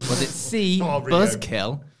LaRue? Was it C, Oh, Rio.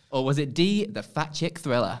 Buzzkill? Or was it D, the Fat Chick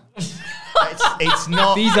Thriller? It's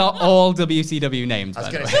not. These are all WCW names, I was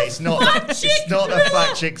by the going way. to say it's not. It's not a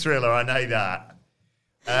Fat Chick Thriller. I know that.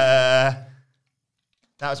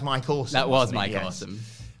 That was Mike Awesome. That was wasn't it? Mike Yes. Awesome.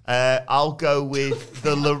 I'll go with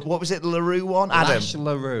the what was it? The LaRue one. Adam. Lash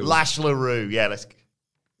LaRue. Lash LaRue. Yeah, let's.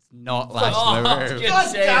 Not Lash Oh, LaRue. good God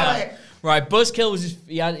say damn that. it. Right, Buzzkill was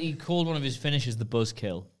he called one of his finishes the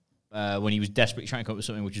Buzzkill when he was desperately trying to come up with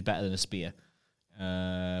something which was better than a spear.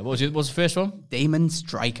 What was it? What was the first one? Damon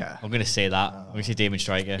Stryker. I'm going to say that. I'm going to say Damon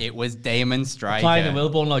Stryker. It was Damon Stryker. Applying the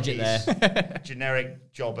Wilborn logic there.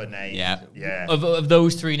 Generic jobber name. Yeah. Yeah. Of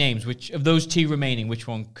those three names, which of those two remaining, which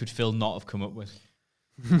one could Phil not have come up with?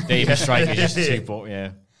 Damon Stryker just two, but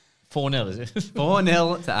yeah. 4-0, is it?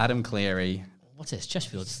 4-0 to Adam Cleary. What's this?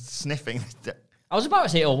 Chesterfield. Sniffing. I was about to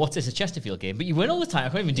say, what's this? A Chesterfield game? But you win all the time. I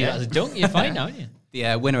can't even do that as a dunk. You're fine now, aren't you?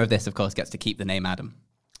 The winner of this, of course, gets to keep the name Adam.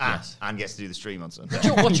 Yes. And gets to do the stream on Sunday.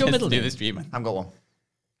 What's your Gets middle to do name? the streamer. I've got one.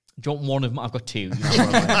 Do you want one of them? I've got two. You know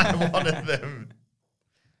one of them. One of them.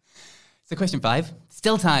 So question 5.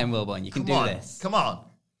 Still time, Wilborn. You can do this. Come on.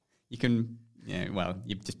 You can, yeah, well,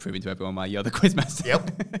 you've just proven to everyone why you're the quizmaster.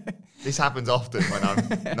 Yep. This happens often when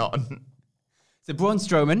I'm not. So Braun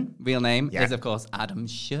Strowman, real name, Yeah. is, of course, Adam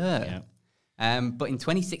Scherr. Yeah. But in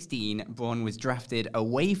 2016, Braun was drafted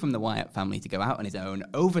away from the Wyatt family to go out on his own,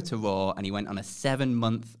 over to Raw, and he went on a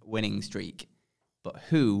 7-month winning streak. But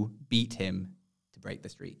who beat him to break the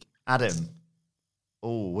streak? Adam.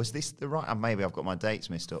 Oh, was this the right? Maybe I've got my dates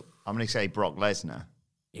mixed up. I'm going to say Brock Lesnar.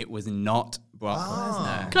 It was not Brock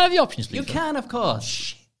Lesnar. Can I have the options, please? You can, of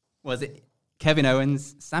course. Was it Kevin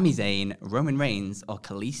Owens, Sami Zayn, Roman Reigns, or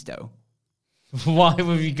Kalisto? Why have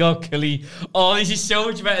we got Kalisto? Oh, this is so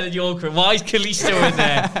much better than your career. Why is Kalisto in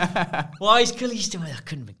there? Why is Kalisto in there? That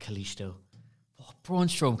couldn't have been Kalisto. Oh, Braun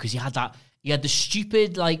Strowman, because he had the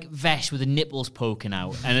stupid like vest with the nipples poking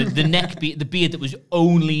out and the the beard that was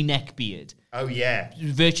only neck beard. Oh, yeah.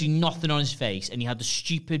 Virtually nothing on his face, and he had the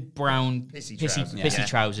stupid brown Pissy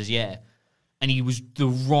trousers, yeah. And he was the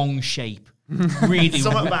wrong shape. Really,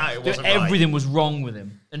 Something about it wasn't right. everything was wrong with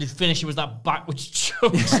him, and his finisher was that backwards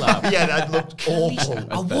choke slam. Yeah, that looked awful.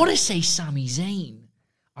 I want to say Sami Zayn.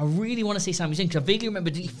 I really want to say Sami Zayn because I vaguely remember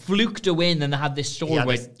that he fluked a win, and they had this story had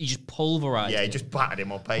where this- he just pulverized. Yeah, he it. just battered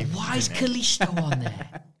him on paper. Why is didn't he? Kalisto on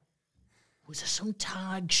there? Was there some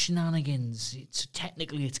tag shenanigans?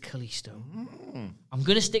 Technically, it's Kalisto. I'm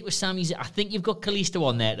going to stick with Sami Zayn. I think you've got Kalisto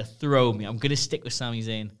on there to throw me. I'm going to stick with Sami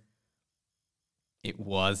Zayn. It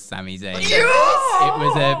was Sami Zayn. It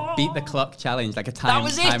was a beat the clock challenge, like a That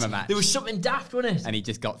was timer it. match. There was something daft, wasn't it? And he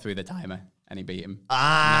just got through the timer and he beat him.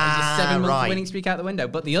 Ah, And that was a 7-month right. winning streak out the window.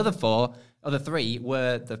 But the other 3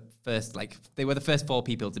 were the first, they were the first 4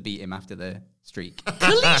 people to beat him after the streak.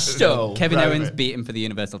 Kalisto. Kevin Roman. Owens beat him for the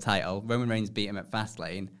Universal title. Roman Reigns beat him at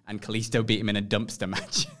Fastlane, and Kalisto beat him in a dumpster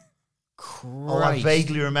match. Oh, I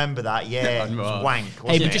vaguely remember that. Yeah, it was wank. Hey,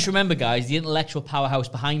 Wasn't but it? just remember, guys, the intellectual powerhouse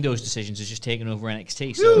behind those decisions has just taken over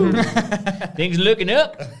NXT. So things are looking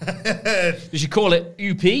up. They should call it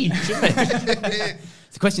UP, shouldn't they?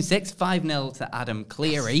 So question 6, 5-0 to Adam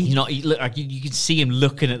Cleary. You can see him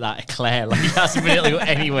looking at that eclair like he hasn't been able to go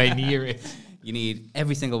anywhere near it. You need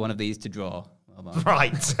every single one of these to draw.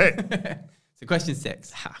 Right. So question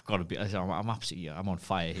 6. I've got to be. I'm absolutely. I'm on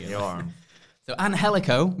fire here. You are. So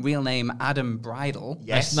Angelico, real name Adam Bridle.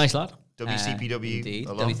 Yes. Nice lad. WCPW. Indeed,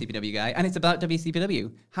 along. WCPW guy. And it's about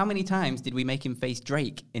WCPW. How many times did we make him face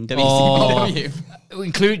Drake in WCPW?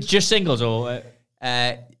 Include just singles or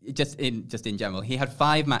Just in general. He had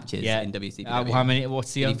 5 matches in WCPW. How many?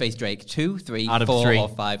 What's the Did he face Drake 2, 3, Out of 4, 3. or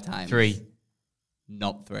 5 times? 3.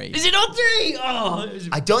 not 3. Is it not 3? Oh,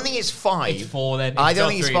 I don't think it's 5. It's 4 then. I It's don't not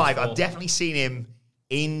think it's 3, it's 5. 4. I've definitely seen him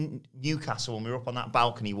in Newcastle when we were up on that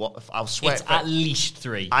balcony. I'll swear. It's at least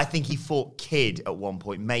 3. I think he fought Kid at one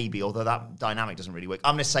point, maybe, although that dynamic doesn't really work.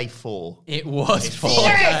 I'm going to say 4. It was 4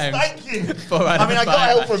 Yes, times. thank you. 4 out I of mean, I 5 got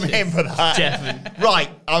help from matches. him for that. Definitely. Right,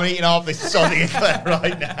 I'm eating half this Sonic Eclair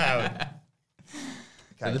right now.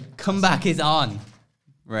 So the comeback is on.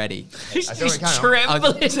 Ready. He's I don't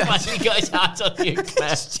trembling as he got his hands on the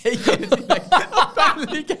eclair.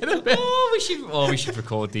 We should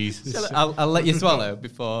record these. I'll let you swallow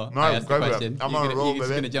before No, I ask the go for it. question. I'm You're on a gonna- roll, You're just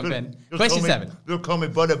baby. going to jump in. Just Question call me- 7. Just call me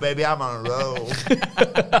butter, baby. I'm on a roll.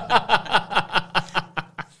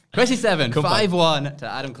 Question 7. Comeback. 5-1 to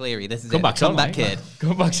Adam Cleary. This is Comeback's it. on, Comeback mate. kid.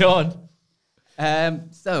 Comeback's on.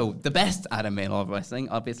 So, the best Adam in all of wrestling,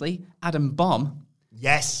 obviously, Adam Bomb.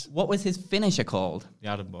 Yes. What was his finisher called? The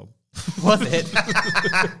Adam Bomb. Was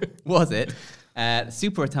it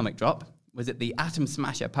Super Atomic Drop? Was it the Atom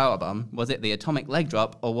Smasher Powerbomb? Was it the Atomic Leg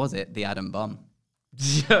Drop? Or was it the Atom Bomb?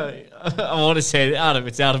 I want to say Adam.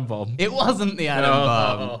 It's Adam Bomb. It wasn't the Atom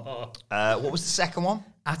Bomb. What was the second one?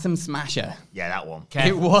 Atom Smasher. Yeah, that one.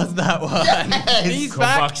 It was that one. He's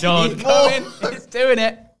back. Comeback's on. He's coming. He's doing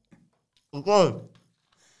it. Good.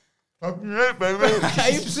 Baby.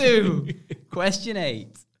 Type 2. Question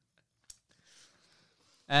 8.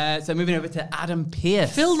 So moving over to Adam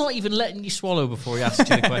Pearce. Phil not even letting you swallow before he asks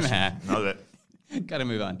you the question. Know that. Got to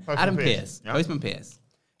move on. Postman Adam Pearce. Pearce. Yeah. Postman Pearce.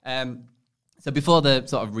 So before the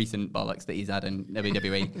sort of recent bollocks that he's had in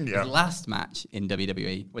WWE, Yeah. his last match in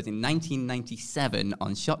WWE was in 1997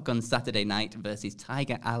 on Shotgun Saturday Night versus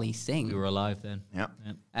Tiger Ali Singh. We were alive then. Yeah.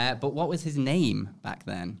 But what was his name back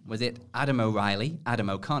then? Was it Adam O'Reilly,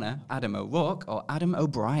 Adam O'Connor, Adam O'Rourke, or Adam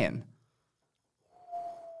O'Brien?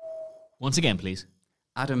 Once again, please.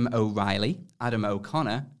 Adam O'Reilly, Adam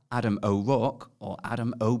O'Connor, Adam O'Rourke, or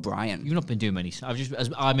Adam O'Brien? You've not been doing many.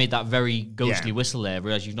 I made that very ghostly Yeah. whistle there.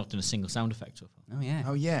 Realised you've not done a single sound effect so far. Oh, yeah.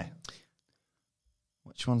 Oh, yeah.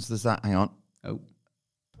 Which ones does that? Hang on. Oh.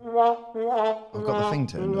 I've got the thing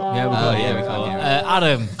turned up. Yeah, we Oh, yeah, we can't hear it.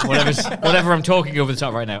 Adam, whatever I'm talking over the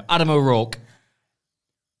top right now. Adam O'Rourke.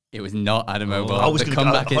 It was not Adam O'Rourke. I was The gonna go-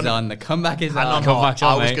 comeback is hold on. on. The comeback is Hang on. on, Comeback's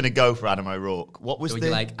I on, was mate. going to go for Adam O'Rourke. What was So would the...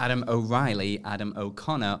 you like Adam O'Reilly, Adam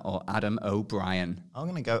O'Connor, or Adam O'Brien I'm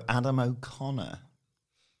going to go Adam O'Connor.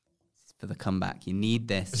 for the comeback? You need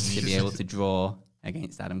this to be able to draw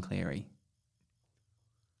against Adam Cleary.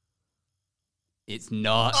 It's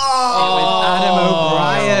not. Oh! It was Adam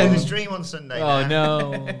O'Brien. The stream on Sunday Oh, now.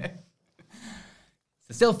 no.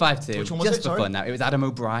 So still 5-2. Which one was just it, for sorry? fun now. It was Adam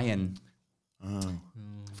O'Brien.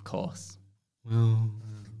 Of course.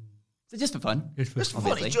 So just for fun. Just for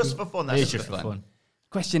fun. obviously. It's just for fun. That's It's just just for fun.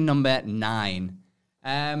 Question number 9.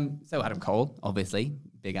 So Adam Cole, obviously.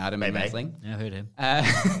 Big Adam in Maybe. wrestling. Yeah, I heard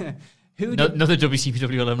him. Who No, did another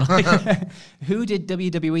WCPW alumni. Who did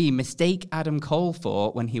WWE mistake Adam Cole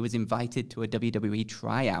for when he was invited to a WWE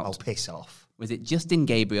tryout? Oh, piss off. Was it Justin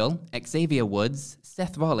Gabriel, Xavier Woods,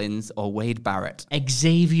 Seth Rollins, or Wade Barrett?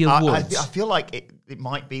 Xavier I Woods. feel like it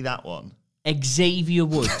might be that one. Xavier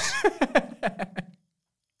Woods.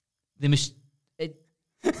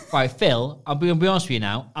 Right, Phil, I'm going to be honest with you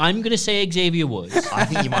now. I'm going to say Xavier Woods. I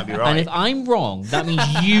think you might be right. And if I'm wrong, that means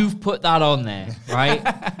you've put that on there, right?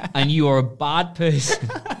 And you are a bad person.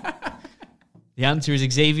 The answer is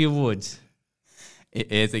Xavier Woods.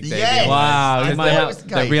 It is Xavier Yes! Woods. Wow, I you might thought it have- was the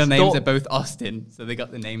Their case. real names Thought- are both Austin, so they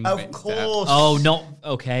got the names Of mixed up. course. Oh, not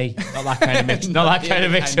okay. Not that kind of mix. Not that kind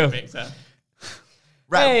of mix up.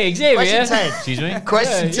 Right. Hey, Xavier. Question 10. Excuse me.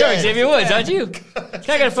 Question You're 10. Xavier Woods, aren't you? Can I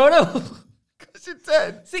get a photo? Question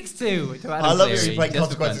 10. 6-2 to Adam I love Cleary, this. We played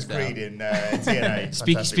just for Consequences fun Creed in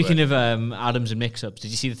TNA. Speaking of Adams and mix-ups,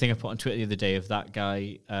 did you see the thing I put on Twitter the other day of that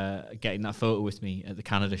guy getting that photo with me at the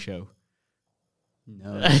Canada show?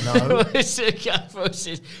 No. It's a guy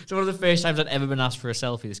posted. It's one of the first times I'd ever been asked for a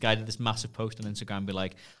selfie. This guy did this massive post on Instagram, be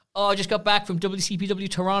like, "Oh, I just got back from WCPW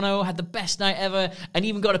Toronto, had the best night ever, and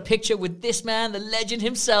even got a picture with this man, the legend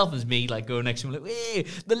himself." There's me like going next to him, like, "Hey,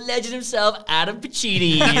 the legend himself, Adam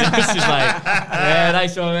Pacini." And it's just like, yeah,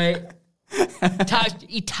 nice one, mate.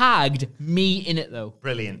 He tagged me in it though,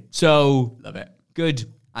 Brilliant. so Love it. good.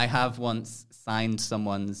 I have once signed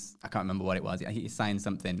someone's, I can't remember what it was. He signed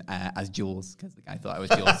something as Jules, because the guy thought I was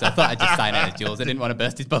Jules. So I thought I'd just sign it as Jules. I didn't want to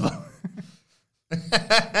burst his bubble.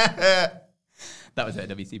 That was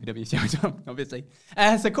at a WCPW show as well, obviously.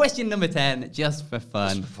 So question number 10, just for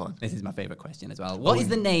fun. Just for fun. This is my favourite question as well. What is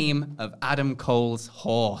the name of Adam Cole's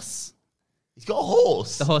horse? He's got a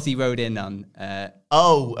horse. The horse he rode in on.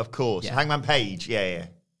 Oh, of course. Yeah. Hangman Page. Yeah.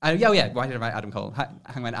 Yeah. Why did I write Adam Cole?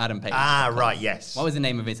 Hangman Adam Page. Ah, of course. right, yes. What was the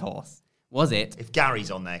name of his horse? Was it? If Gary's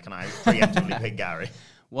on there, can I preemptively pick Gary?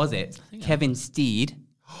 Was it Kevin Steed,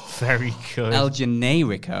 Very good. El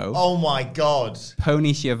Generico, Oh my God.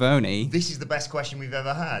 Pony Schiavone, This is the best question we've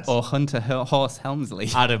ever had. or Hunter Horse Helmsley?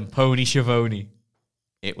 Adam, Pony Schiavone.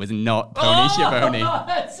 It was not Pony Schiavone.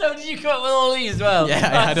 So did you come up with all these as well? Yeah,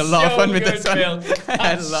 I had a lot of fun with this one. I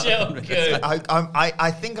had a lot of fun with this one.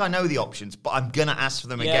 I think I know the options, but I'm going to ask for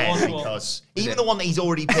them Yeah, again what's because even the one that he's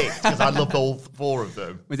already picked, because I loved all 4 of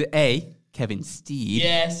them. Was it A, Kevin Steed?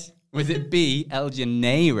 Yes. Was it B, El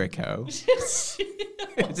Generico?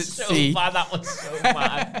 Was it so C, bad. That was so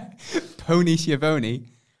bad. Pony Schiavone?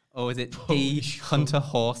 Or was it D, Hunter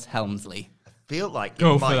Horse Helmsley? Feel like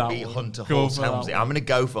Go it for might that be one. Hunter Go Horse for that Helmsley. one. I'm going to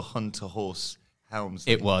go for Hunter Horse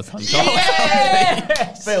Helmsley. It was Hunter Horse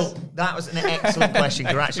Helmsley. Phil, that was an excellent question.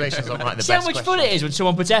 Congratulations on the See how best much question. fun it is when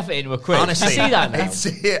someone puts effort into a quiz. Honestly, you see that now?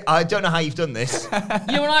 I don't know how you've done this.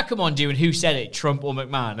 You know when I come on doing Who Said It, Trump or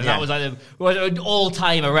McMahon, and Yeah. that was like an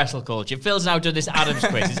all-time of wrestle culture. Phil's now done this Adams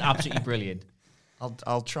quiz. It's absolutely brilliant.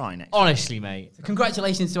 I'll try next. Honestly, mate.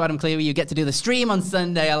 Congratulations to Adam Cleary. You get to do the stream on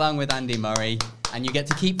Sunday along with Andy Murray. And you get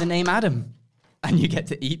to keep the name Adam. And you get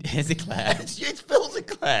to eat his eclair. It's Phil's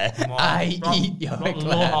eclair. I eat your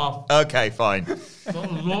eclair. Okay, fine.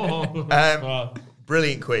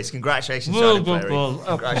 Brilliant quiz. Congratulations to Adam Cleary.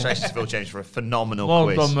 Congratulations to Phil James for a phenomenal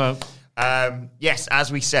quiz. Yes,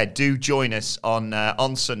 as we said, do join us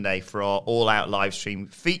on Sunday for our all-out live stream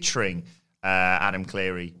featuring Adam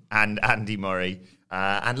Cleary and Andy Murray.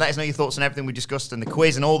 And let us know your thoughts on everything we discussed and the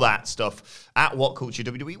quiz and all that stuff at What Culture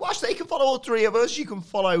WWE. Watch there. You can follow all 3 of us. You can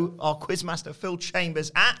follow our quizmaster, Phil Chambers,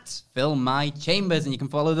 at Phil My Chambers. And you can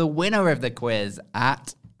follow the winner of the quiz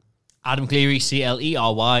at Adam Cleary,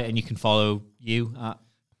 Clery, and you can follow you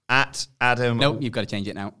at Adam Nope, you've got to change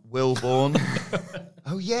it now. Wilborn.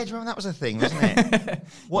 Oh, yeah. Do you remember that was a thing, wasn't it?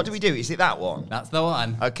 What do we do? Is it that one? That's the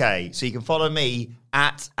one. Okay, so you can follow me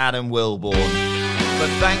at Adam Wilborn. But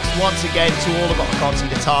thanks once again to all of I can't see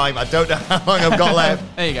the time. I don't know how long I've got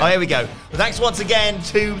left. There you go. Oh, here we go. But thanks once again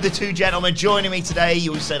to the 2 gentlemen joining me today.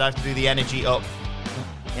 You said I have to do the energy up.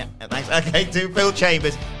 Yeah, thanks. Okay, to Phil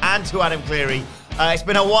Chambers and to Adam Cleary. It's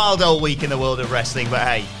been a wild old week in the world of wrestling, but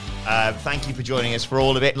hey, thank you for joining us for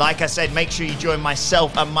all of it. Like I said, make sure you join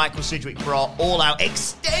myself and Michael Sidgwick for our all-out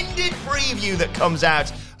extended preview that comes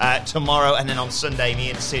out tomorrow. And then on Sunday, me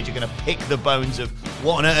and Sid are going to pick the bones of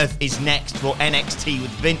what on earth is next for NXT with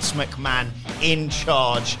Vince McMahon in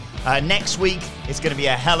charge. Next week, it's going to be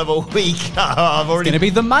a hell of a week. It's going to be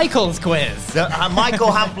the Michaels quiz.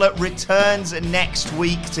 Michael Hamflett returns next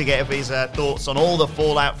week to get his thoughts on all the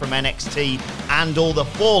fallout from NXT and all the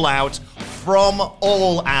fallout from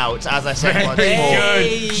All Out. As I said,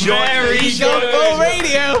 Very good. Full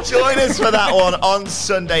radio. Join us for that one on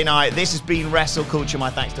Sunday night. This has been Wrestle Culture. My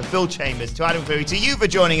thanks to Phil Chambers, to Adam Cleary, to you for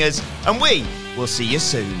joining us, and we will see you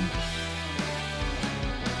soon.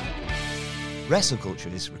 Wrestle Culture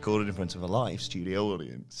is recorded in front of a live studio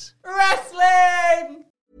audience. Wrestling!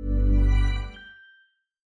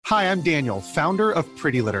 Hi, I'm Daniel, founder of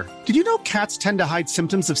Pretty Litter. Did you know cats tend to hide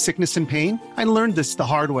symptoms of sickness and pain? I learned this the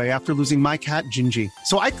hard way after losing my cat, Gingy.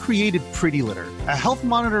 So I created Pretty Litter, a health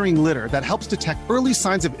monitoring litter that helps detect early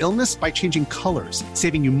signs of illness by changing colors,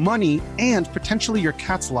 saving you money and potentially your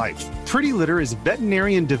cat's life. Pretty Litter is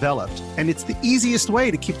veterinarian developed, and it's the easiest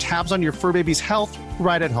way to keep tabs on your fur baby's health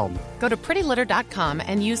right at home. Go to prettylitter.com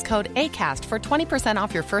and use code ACAST for 20%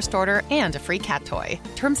 off your first order and a free cat toy.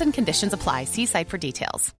 Terms and conditions apply. See site for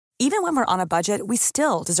details. Even when we're on a budget, we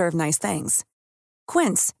still deserve nice things.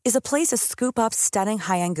 Quince is a place to scoop up stunning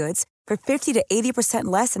high-end goods for 50 to 80%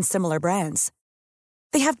 less than similar brands.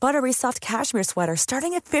 They have buttery soft cashmere sweaters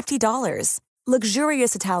starting at $50,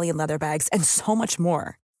 luxurious Italian leather bags, and so much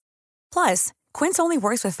more. Plus, Quince only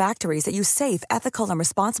works with factories that use safe, ethical, and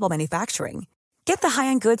responsible manufacturing. Get the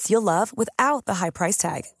high-end goods you'll love without the high price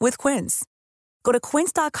tag with Quince. Go to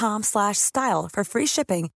quince.com/style for free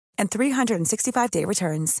shipping and 365-day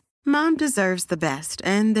returns. Mom deserves the best,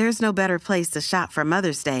 and there's no better place to shop for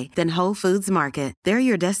Mother's Day than Whole Foods Market. They're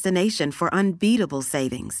your destination for unbeatable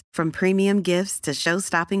savings, from premium gifts to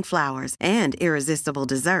show-stopping flowers and irresistible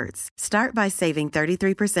desserts. Start by saving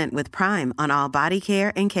 33% with Prime on all body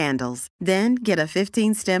care and candles. Then get a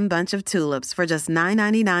 15-stem bunch of tulips for just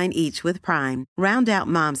 $9.99 each with Prime. Round out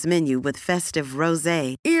Mom's menu with festive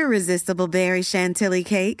rosé, irresistible berry chantilly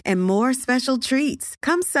cake, and more special treats.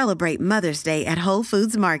 Come celebrate Mother's Day at Whole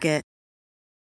Foods Market.